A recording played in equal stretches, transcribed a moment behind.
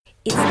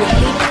It's the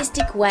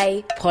Hedonistic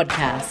Way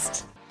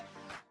podcast.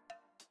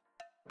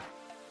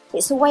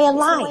 It's a way of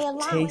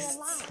life.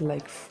 Tastes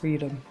like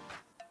freedom.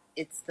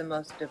 It's the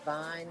most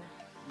divine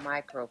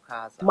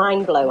microcosm.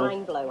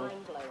 Mind-blowing.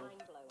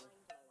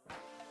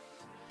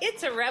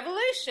 It's a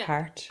revolution.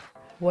 Heart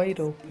wide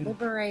open.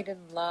 Liberated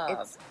love.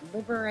 It's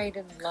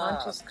liberated love.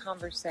 Conscious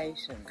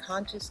conversations.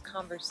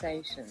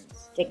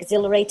 The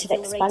exhilarated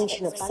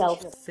expansion of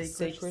self.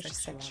 Sacred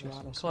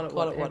sexuality. Call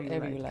it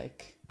whatever you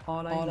like.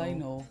 All I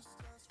know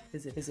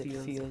is it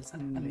feels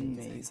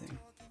amazing.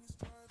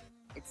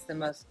 It's the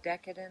most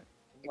decadent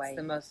way. It's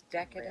the most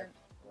decadent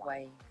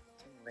way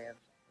to live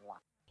life.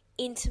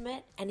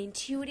 Intimate and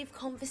intuitive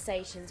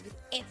conversations with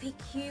epic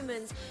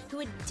humans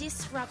who are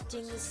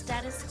disrupting the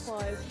status quo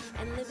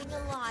and living a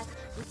life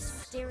with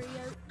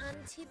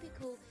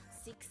untypical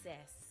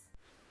success.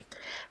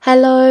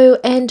 Hello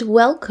and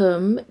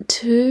welcome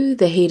to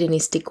the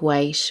Hedonistic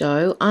Way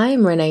show.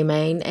 I'm Renee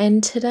Main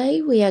and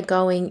today we are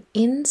going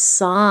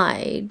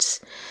inside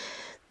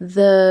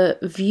the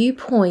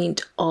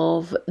viewpoint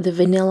of the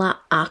vanilla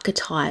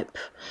archetype.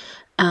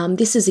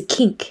 This is a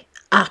kink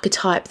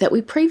archetype that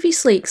we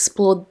previously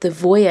explored the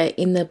voyeur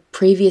in the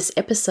previous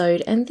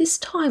episode, and this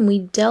time we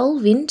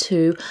delve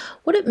into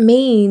what it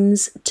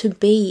means to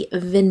be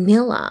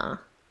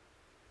vanilla.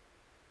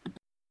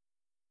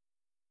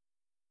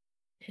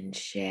 And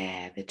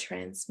share the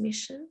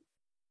transmission.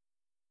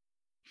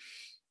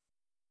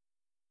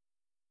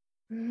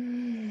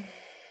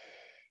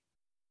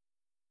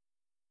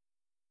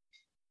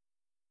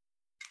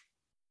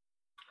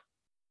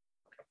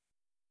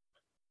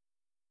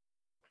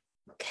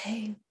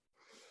 Okay.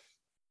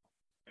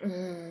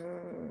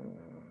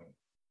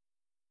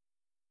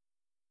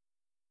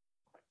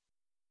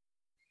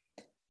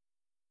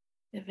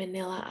 The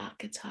vanilla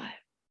archetype.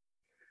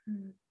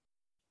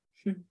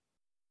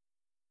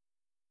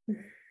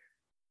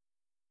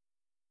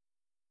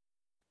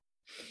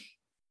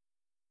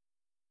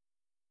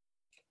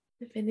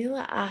 The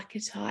vanilla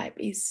archetype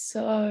is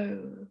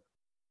so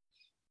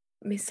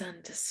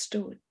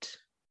misunderstood.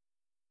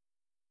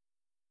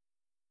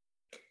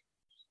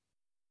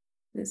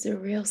 There's a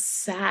real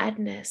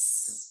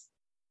sadness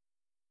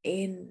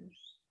in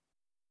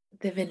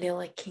the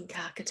vanilla kink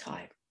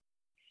archetype.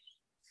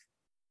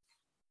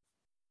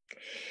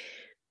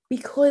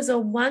 Because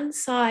on one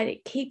side,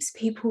 it keeps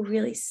people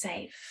really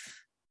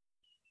safe.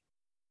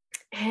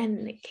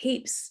 And it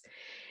keeps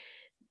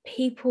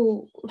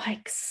people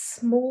like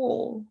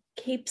small,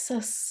 keeps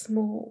us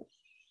small.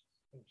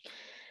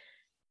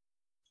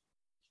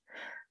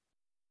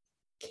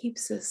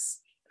 Keeps us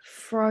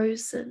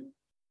frozen.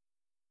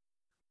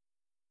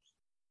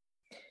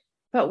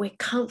 But we're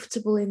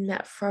comfortable in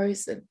that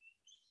frozen,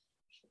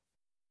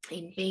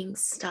 in being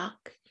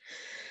stuck.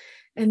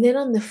 And then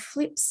on the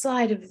flip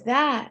side of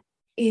that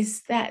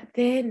is that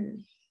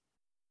then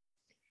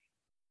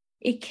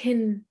it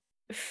can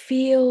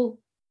feel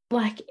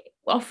like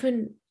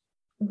often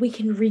we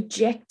can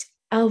reject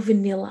our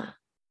vanilla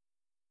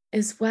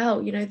as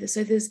well. You know,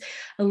 so there's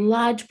a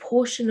large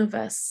portion of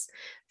us,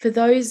 for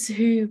those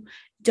who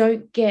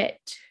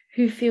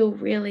who feel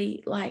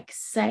really like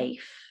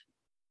safe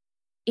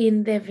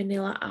in their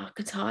vanilla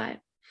archetype,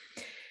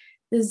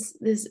 there's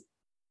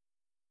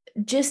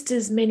just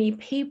as many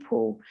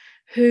people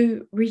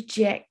who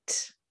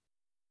reject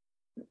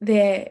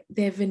their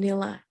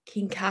vanilla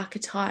kink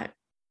archetype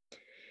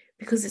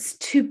because it's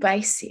too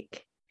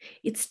basic,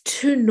 it's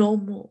too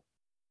normal.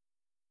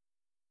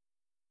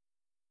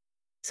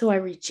 So I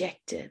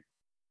reject it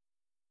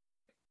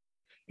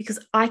because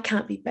I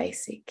can't be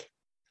basic,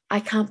 I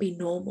can't be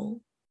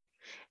normal,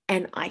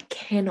 and I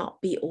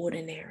cannot be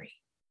ordinary.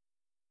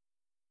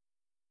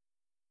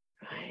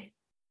 Right?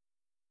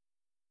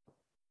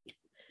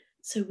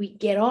 So we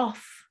get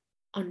off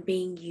on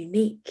being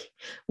unique.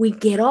 We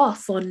get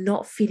off on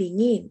not fitting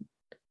in.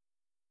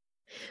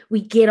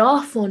 We get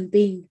off on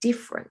being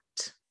different.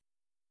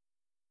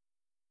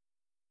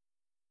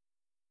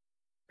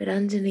 But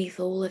underneath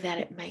all of that,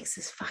 it makes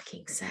us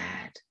fucking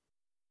sad.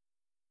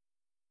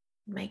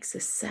 It makes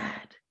us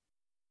sad.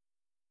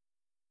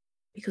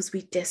 Because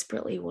we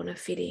desperately want to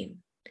fit in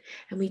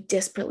and we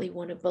desperately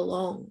want to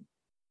belong.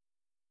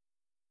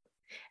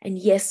 And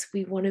yes,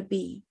 we want to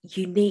be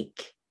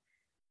unique,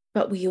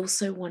 but we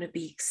also want to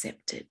be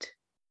accepted,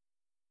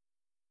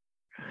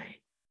 right?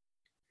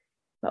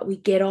 But we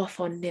get off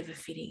on never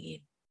fitting in.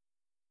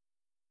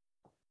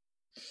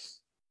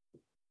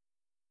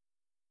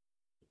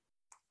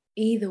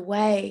 Either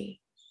way,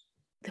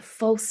 the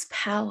false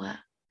power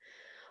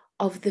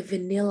of the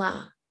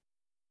vanilla,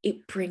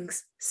 it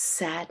brings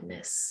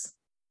sadness.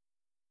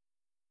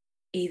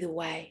 Either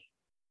way,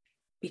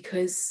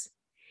 because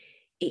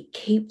it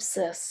keeps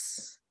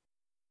us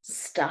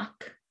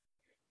stuck.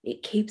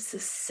 It keeps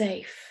us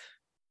safe.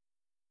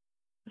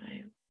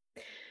 Right?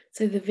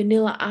 So the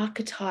vanilla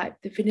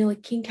archetype, the vanilla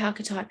kink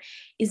archetype,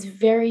 is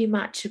very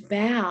much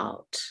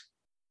about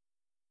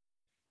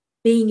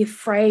being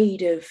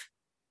afraid of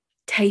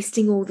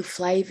tasting all the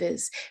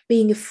flavors,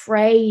 being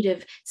afraid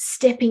of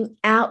stepping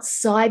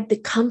outside the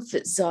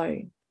comfort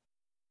zone.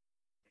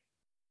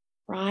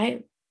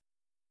 right?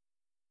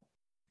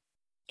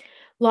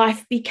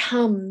 Life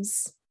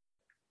becomes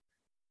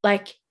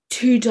like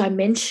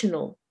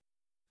two-dimensional.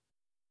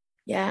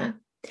 Yeah.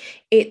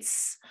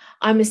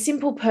 I'm a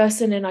simple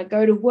person and I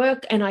go to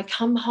work and I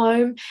come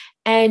home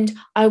and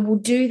I will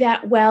do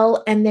that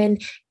well. And then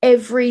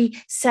every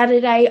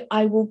Saturday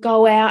I will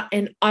go out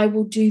and I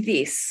will do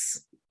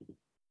this.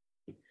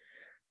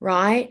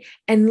 Right?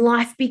 And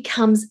life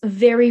becomes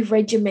very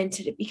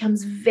regimented. It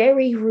becomes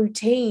very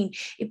routine.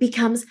 It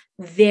becomes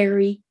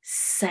very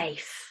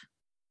safe.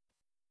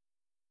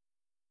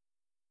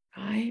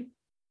 Right?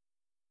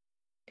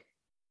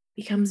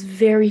 Becomes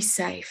very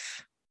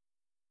safe.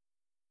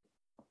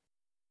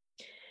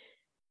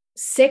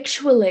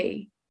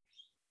 Sexually,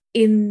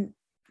 in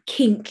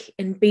kink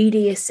and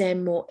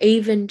BDSM, or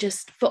even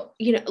just for,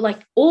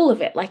 like all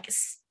of it, like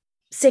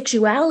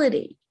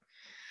sexuality,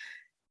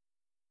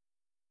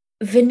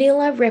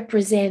 vanilla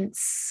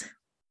represents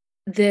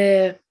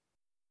the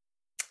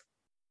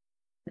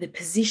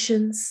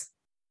positions,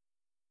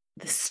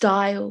 the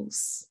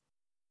styles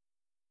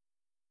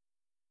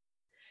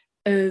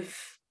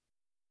of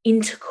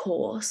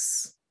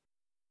intercourse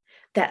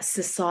that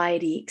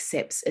society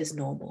accepts as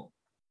normal.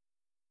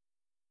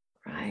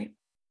 Right?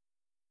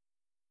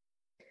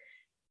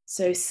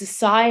 So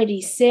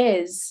society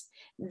says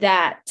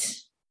that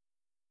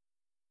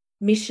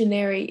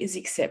missionary is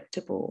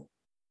acceptable,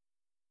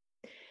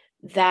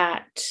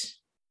 that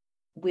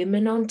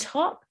women on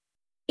top,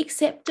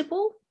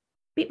 acceptable,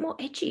 a bit more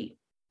edgy,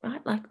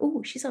 right? Like,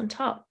 oh, she's on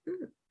top,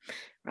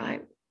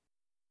 right?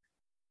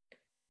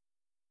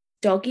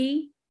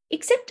 Doggy,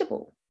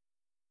 acceptable.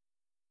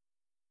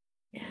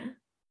 Yeah.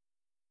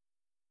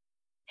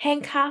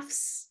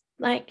 Handcuffs,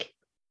 like,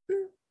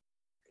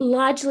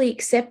 largely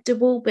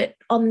acceptable, but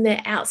on the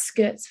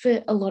outskirts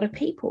for a lot of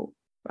people,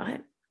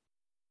 right?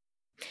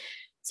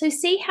 So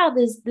see how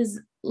there's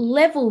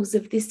levels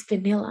of this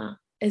vanilla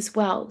as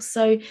well.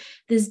 So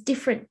there's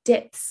different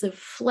depths of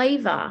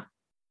flavor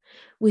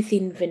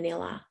within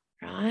vanilla,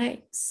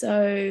 right?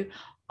 So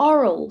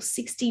oral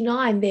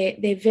 69,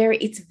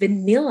 it's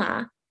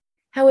vanilla.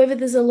 However,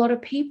 there's a lot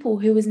of people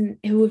who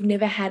have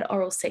never had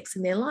oral sex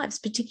in their lives,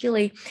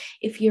 particularly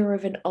if you're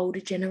of an older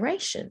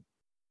generation.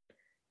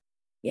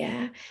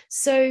 Yeah.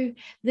 So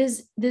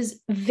there's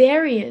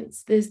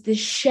variants, there's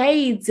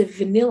shades of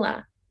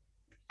vanilla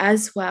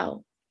as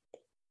well.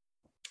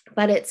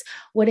 But it's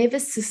whatever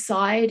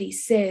society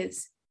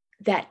says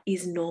that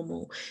is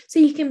normal. So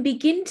you can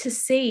begin to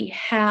see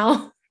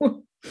how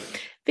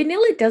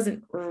vanilla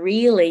doesn't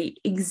really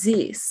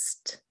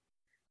exist,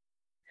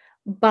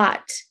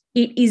 but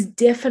it is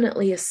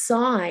definitely a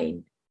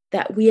sign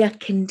that we are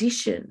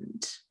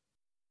conditioned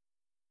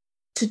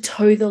to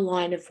toe the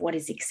line of what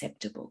is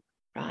acceptable,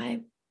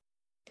 right?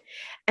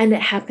 And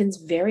it happens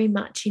very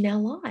much in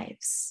our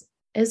lives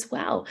as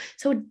well.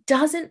 So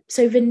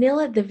the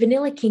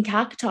vanilla kink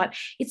archetype,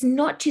 it's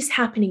not just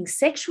happening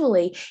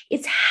sexually,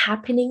 it's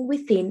happening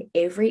within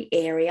every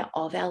area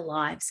of our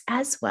lives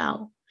as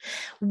well.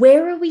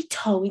 Where are we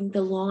towing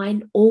the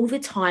line all the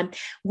time?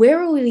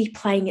 Where are we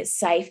playing it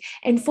safe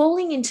and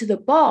falling into the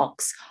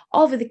box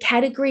of the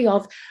category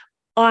of,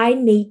 I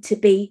need to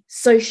be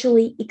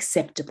socially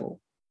acceptable,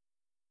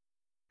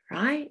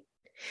 right?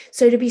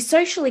 So to be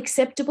socially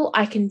acceptable,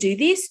 I can do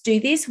this,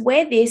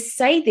 wear this,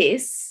 say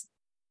this,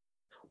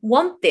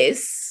 want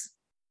this,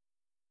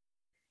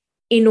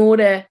 in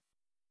order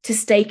to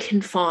stay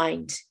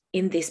confined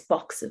in this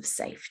box of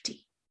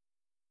safety.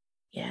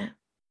 Yeah.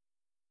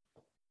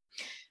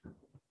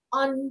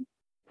 On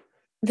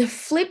the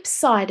flip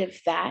side of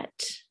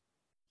that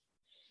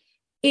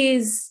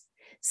is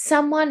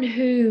someone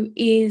who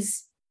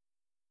is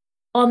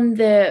on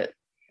the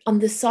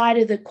side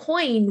of the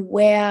coin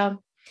where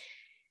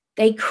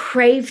they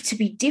crave to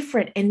be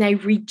different and they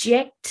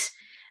reject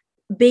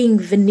being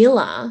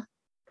vanilla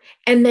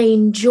and they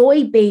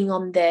enjoy being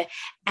on the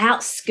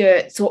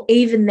outskirts or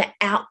even the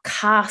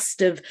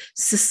outcast of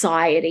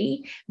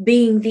society,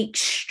 being the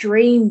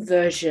extreme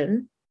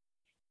version,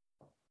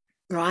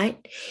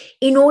 right?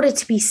 In order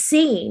to be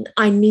seen,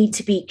 I need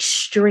to be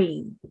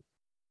extreme,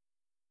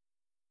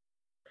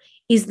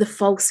 is the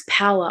false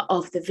power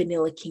of the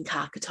vanilla kink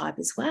archetype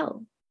as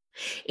well.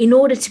 In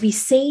order to be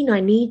seen, I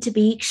need to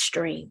be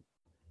extreme.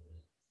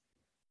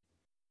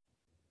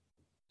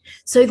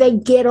 So they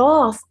get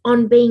off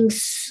on being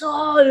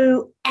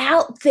so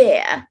out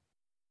there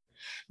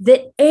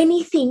that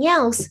anything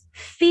else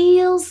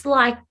feels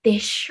like they're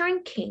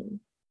shrinking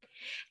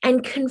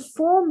and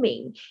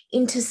conforming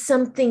into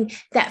something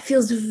that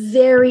feels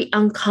very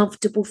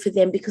uncomfortable for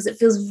them because it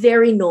feels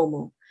very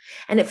normal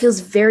and it feels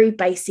very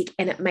basic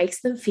and it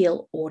makes them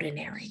feel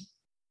ordinary,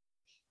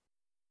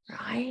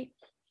 right?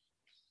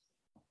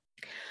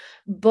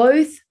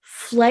 Both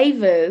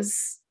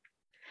flavors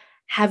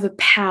have a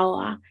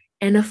power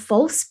and a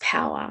false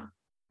power,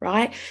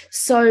 right?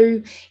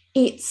 So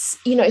it's,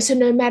 so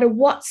no matter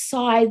what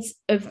sides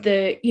of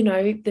the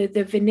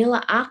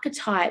vanilla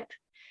archetype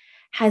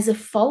has a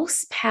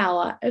false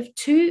power of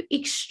two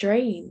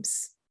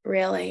extremes,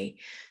 really.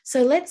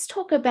 So let's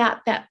talk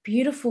about that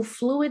beautiful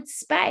fluid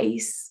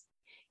space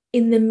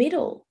in the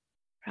middle,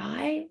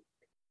 right?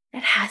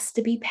 That has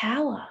to be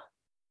power,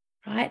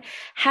 right?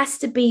 Has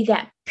to be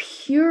that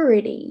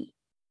purity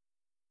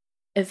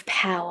of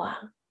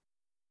power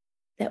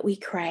that we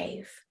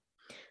crave.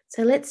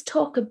 So let's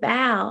talk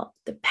about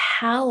the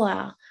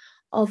power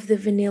of the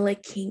vanilla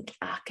kink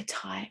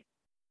archetype.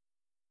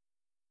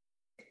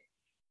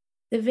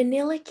 The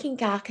vanilla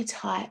kink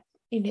archetype,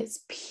 in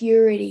its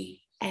purity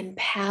and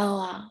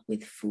power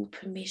with full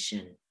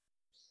permission,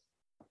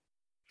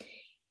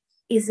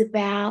 is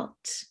about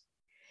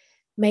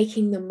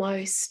making the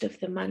most of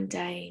the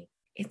mundane.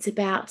 It's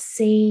about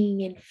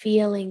seeing and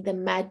feeling the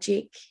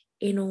magic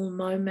in all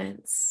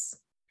moments.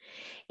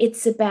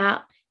 It's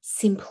about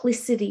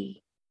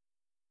simplicity,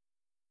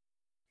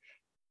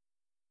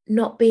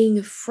 not being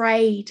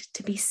afraid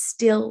to be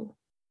still.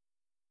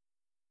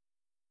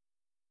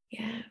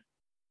 Yeah.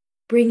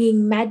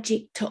 Bringing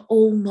magic to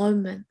all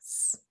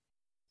moments.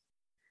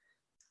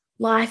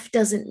 Life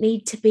doesn't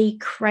need to be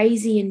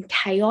crazy and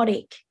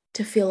chaotic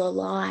to feel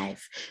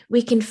alive.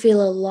 We can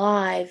feel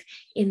alive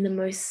in the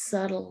most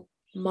subtle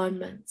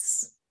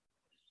moments,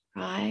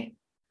 right?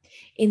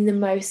 In the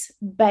most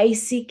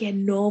basic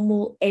and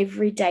normal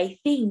everyday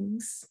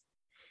things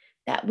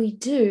that we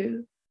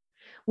do,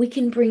 we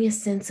can bring a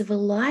sense of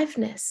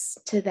aliveness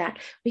to that.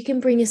 We can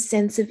bring a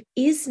sense of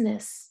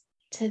isness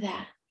to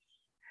that,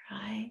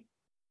 right?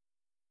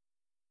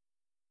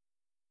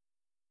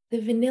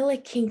 The vanilla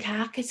kink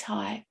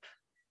archetype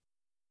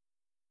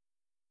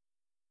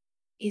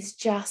is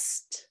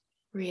just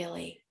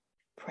really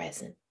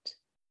present.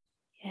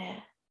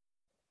 Yeah.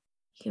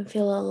 You can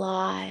feel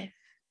alive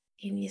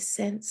in your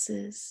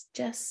senses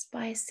just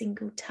by a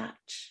single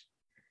touch,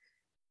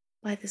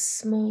 by the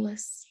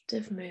smallest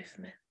of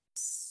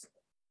movements.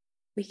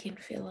 We can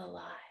feel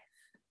alive,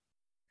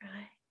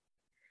 right?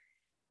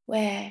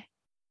 Where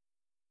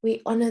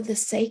we honor the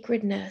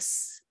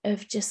sacredness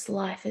of just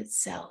life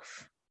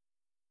itself,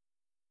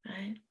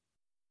 right?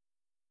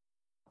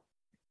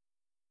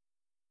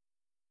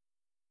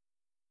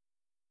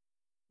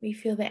 We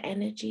feel the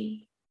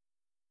energy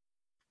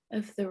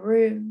of the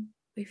room.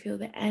 We feel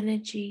the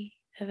energy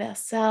of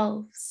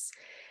ourselves,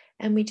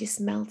 and we just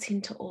melt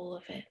into all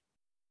of it.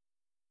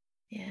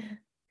 Yeah.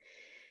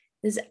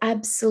 There's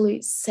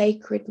absolute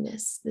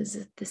sacredness.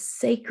 The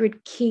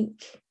sacred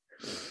kink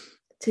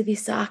to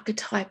this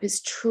archetype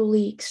is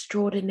truly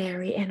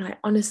extraordinary, and I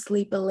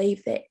honestly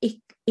believe that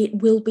it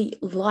will be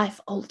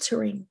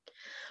life-altering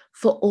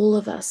for all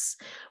of us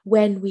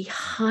when we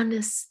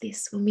harness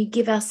this, when we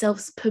give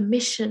ourselves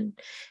permission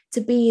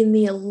to be in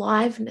the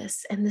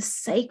aliveness and the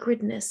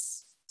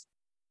sacredness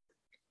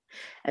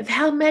of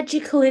how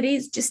magical it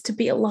is just to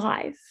be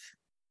alive,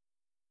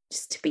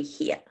 just to be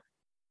here.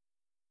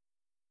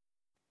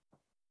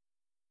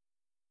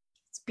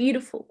 It's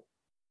beautiful.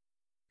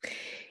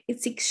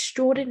 It's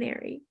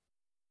extraordinary.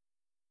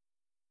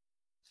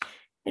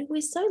 And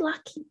we're so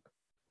lucky.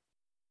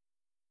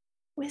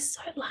 We're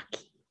so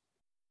lucky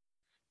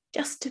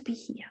just to be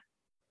here.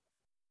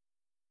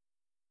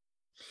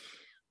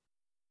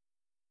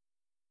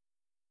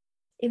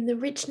 In the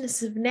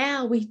richness of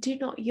now, we do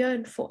not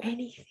yearn for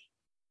anything.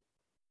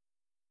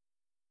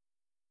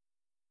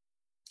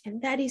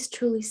 And that is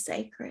truly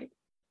sacred.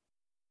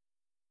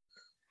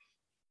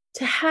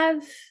 To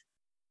have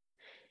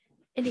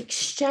an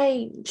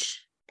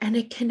exchange and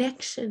a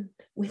connection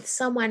with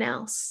someone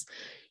else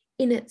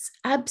in its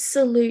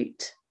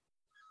absolute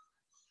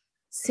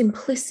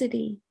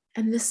simplicity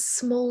and the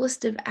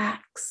smallest of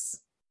acts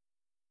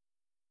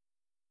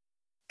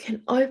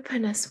can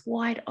open us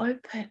wide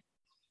open,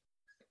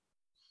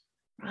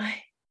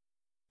 right?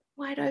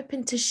 Wide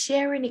open to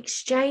share and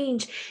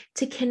exchange,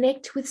 to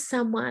connect with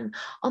someone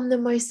on the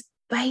most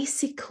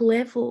basic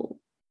level,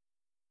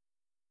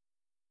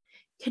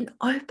 can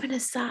open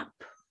us up,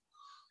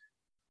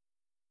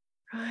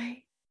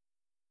 right?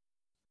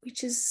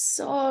 Which is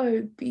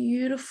so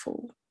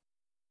beautiful.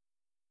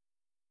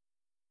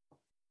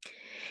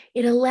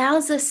 It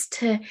allows us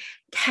to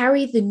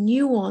carry the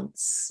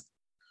nuance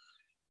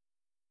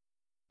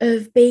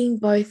of being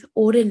both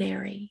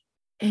ordinary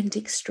and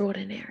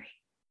extraordinary.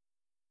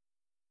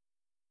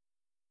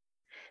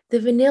 The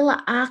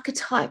vanilla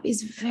archetype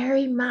is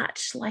very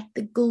much like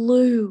the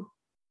glue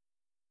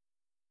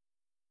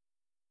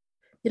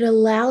that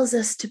allows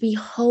us to be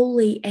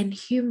holy and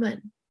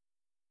human,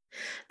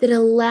 that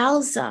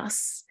allows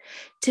us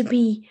to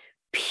be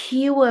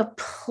pure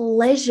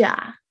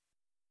pleasure,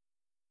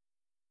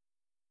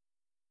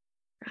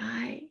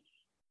 right?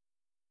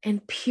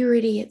 And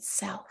purity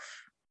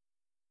itself.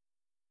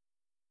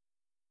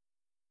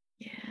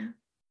 Yeah.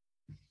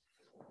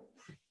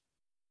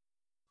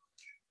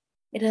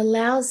 It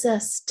allows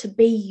us to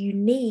be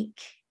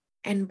unique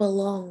and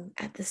belong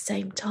at the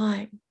same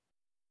time.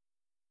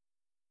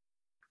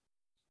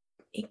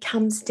 It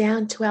comes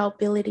down to our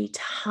ability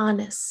to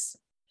harness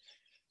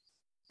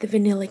the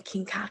vanilla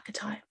kink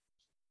archetype.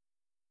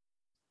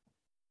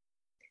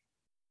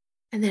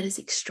 And that is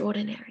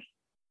extraordinary,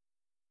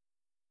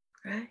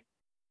 right?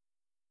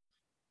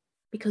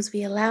 because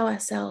we allow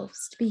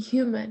ourselves to be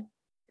human.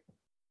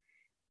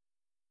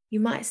 You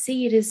might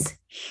see it as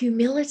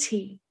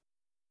humility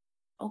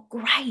or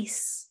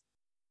grace,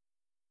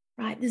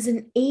 right? There's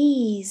an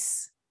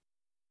ease.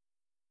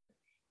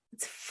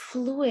 It's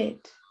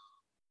fluid,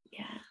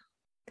 yeah.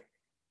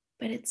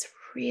 But it's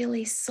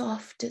really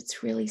soft.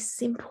 It's really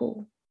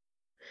simple.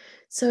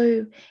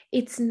 So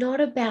it's not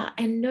about,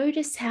 and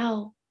notice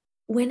how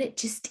when it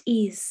just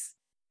is,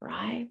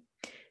 right?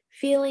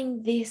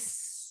 Feeling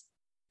this,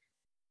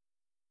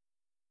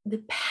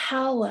 the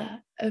power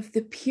of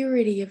the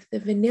purity of the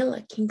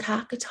vanilla kink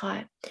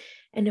archetype,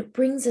 and it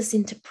brings us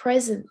into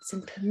presence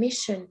and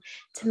permission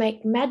to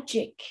make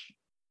magic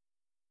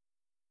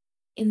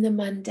in the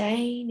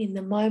mundane, in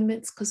the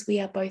moments, because we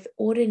are both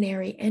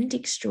ordinary and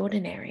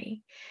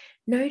extraordinary.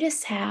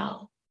 Notice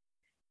how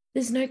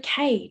there's no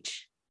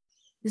cage,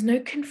 there's no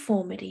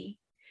conformity,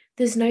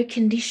 there's no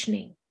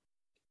conditioning.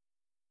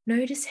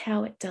 Notice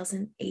how it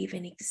doesn't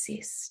even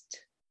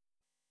exist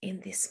in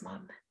this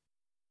moment.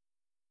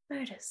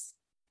 Notice.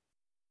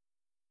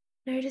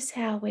 Notice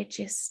how we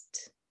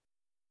just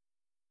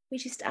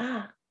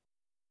are.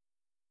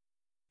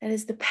 That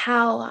is the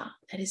power,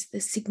 that is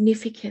the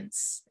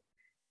significance,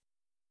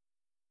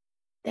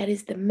 that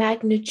is the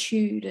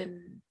magnitude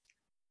and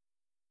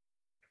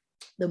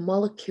the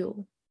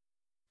molecule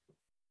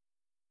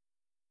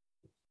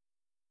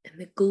and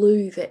the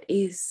glue that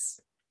is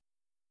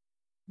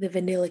the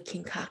vanilla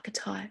kink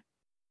archetype.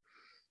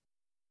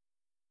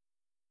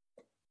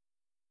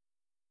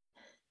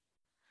 I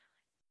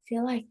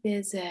feel like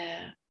there's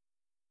a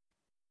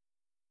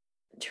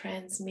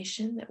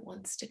transmission that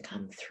wants to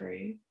come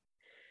through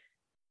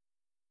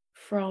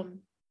from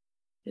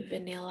the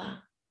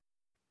vanilla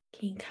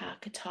kink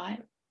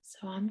archetype.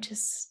 So I'm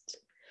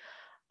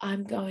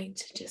going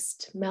to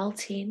just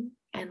melt in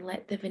and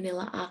let the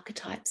vanilla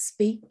archetype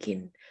speak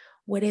in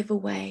whatever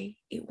way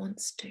it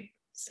wants to.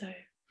 So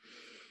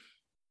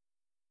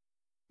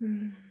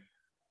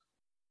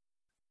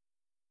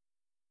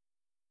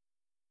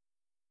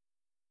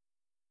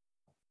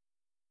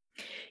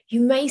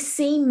you may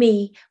see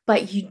me,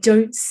 but you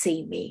don't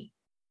see me.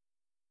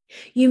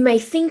 You may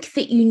think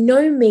that you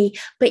know me,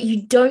 but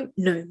you don't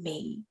know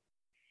me.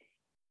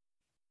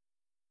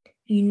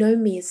 You know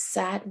me as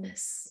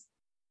sadness.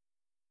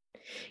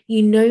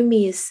 You know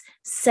me as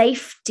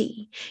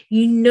safety.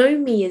 You know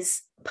me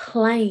as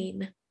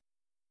plain.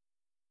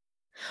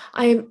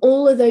 I am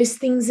all of those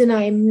things and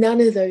I am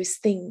none of those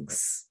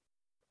things.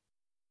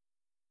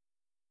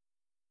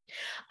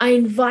 I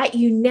invite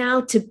you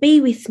now to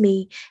be with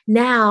me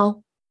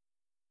now,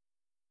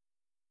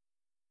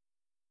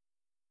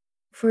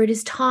 for it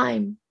is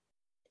time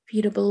for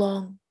you to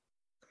belong.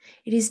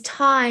 It is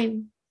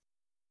time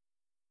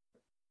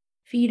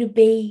for you to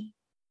be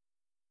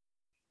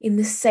in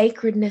the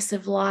sacredness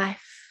of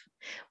life,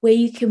 where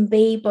you can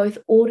be both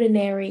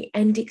ordinary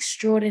and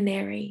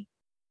extraordinary.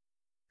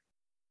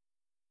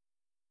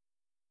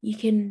 You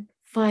can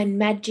find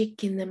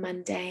magic in the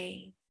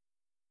mundane,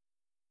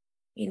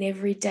 in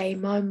everyday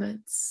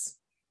moments.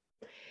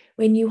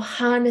 When you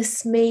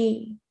harness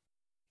me,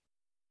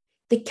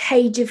 the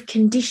cage of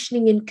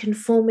conditioning and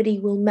conformity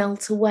will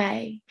melt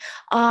away.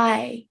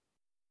 I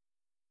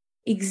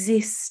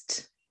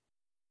exist.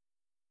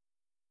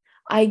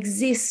 I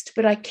exist,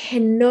 but I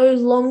can no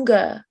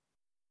longer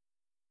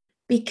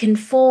be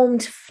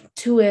conformed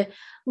to a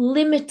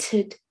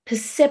limited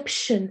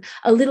perception,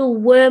 a little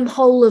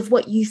wormhole of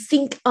what you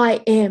think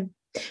I am,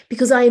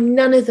 because I am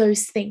none of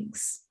those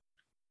things.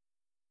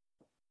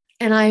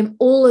 And I am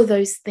all of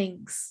those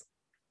things.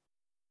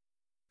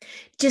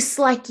 Just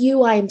like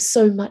you, I am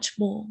so much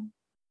more.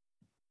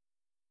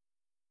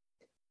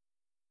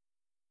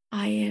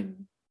 I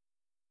am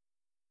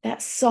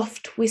that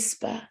soft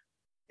whisper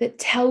that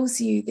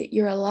tells you that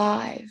you're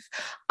alive.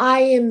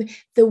 I am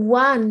the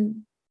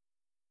one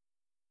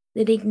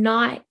that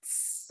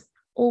ignites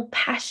all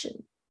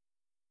passion,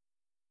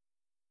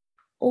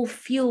 all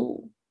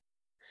fuel.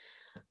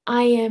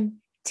 I am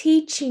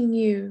teaching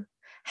you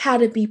how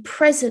to be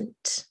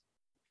present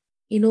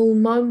in all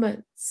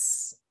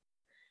moments.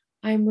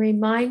 I'm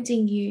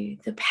reminding you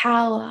the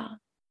power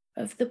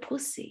of the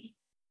pussy,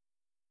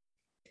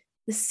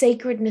 the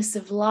sacredness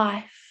of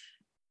life,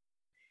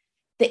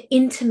 the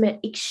intimate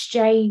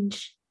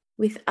exchange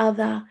with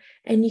other,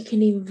 and you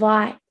can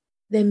invite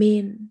them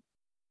in.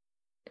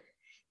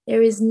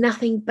 There is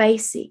nothing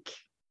basic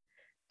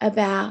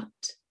about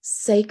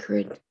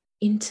sacred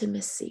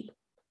intimacy.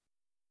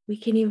 We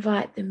can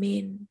invite them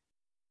in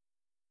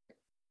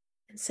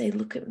and say,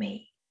 look at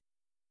me.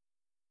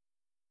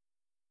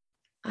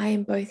 I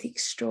am both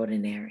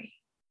extraordinary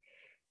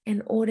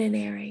and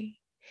ordinary,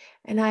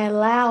 and I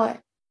allow it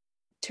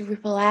to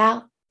ripple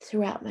out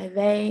throughout my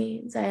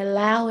veins. I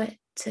allow it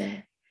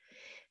to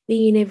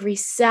be in every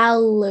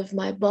cell of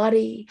my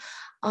body.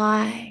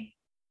 I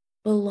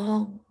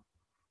belong.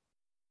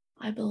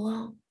 I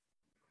belong.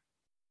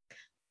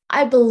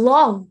 I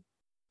belong.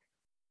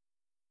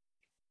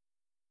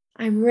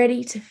 I'm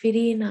ready to fit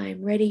in.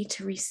 I'm ready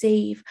to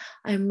receive.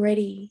 I'm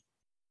ready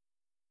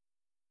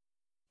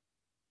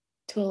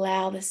to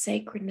allow the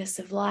sacredness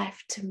of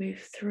life to move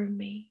through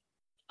me.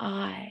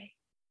 I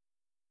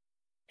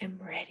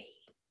am ready.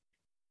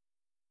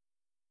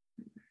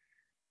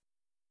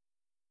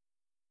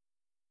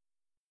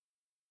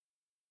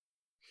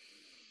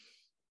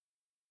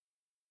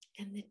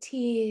 And the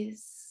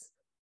tears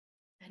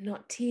are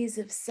not tears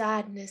of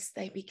sadness,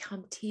 they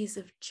become tears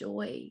of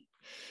joy.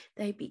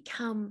 They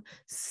become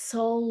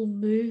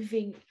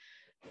soul-moving,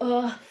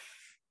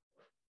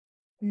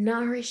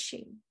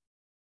 earth-nourishing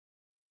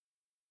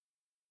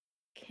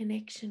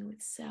connection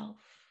with self,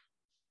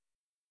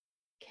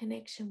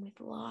 connection with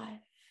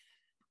life,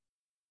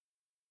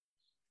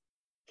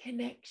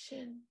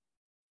 connection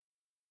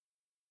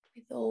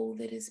with all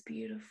that is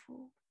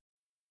beautiful.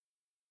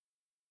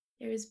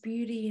 There is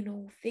beauty in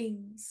all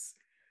things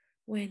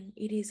when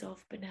it is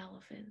of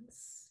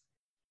benevolence.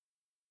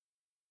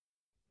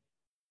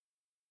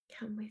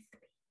 Come with me.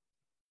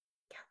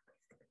 Come with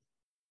me.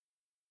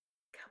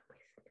 Come with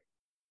me.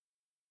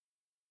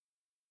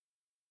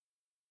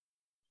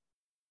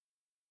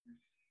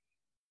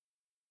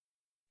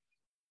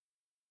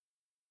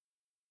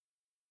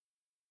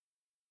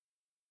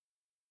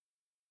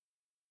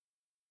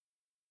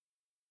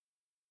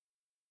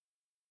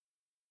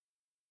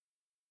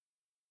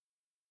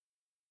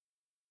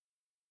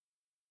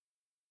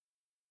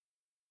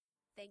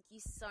 Thank you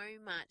so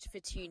much for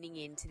tuning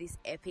in to this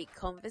epic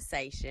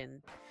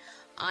conversation.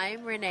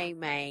 I'm Renee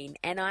Main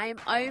and I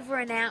am over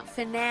and out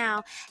for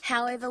now.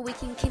 However, we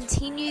can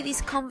continue this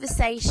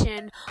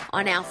conversation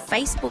on our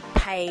Facebook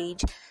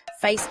page,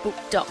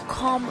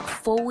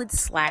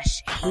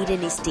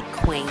 facebook.com/hedonistic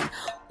queen,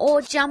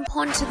 or jump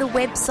onto the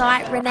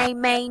website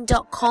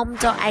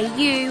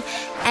reneemain.com.au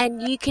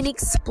and you can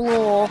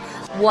explore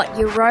what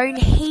your own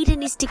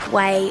hedonistic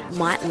way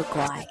might look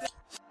like.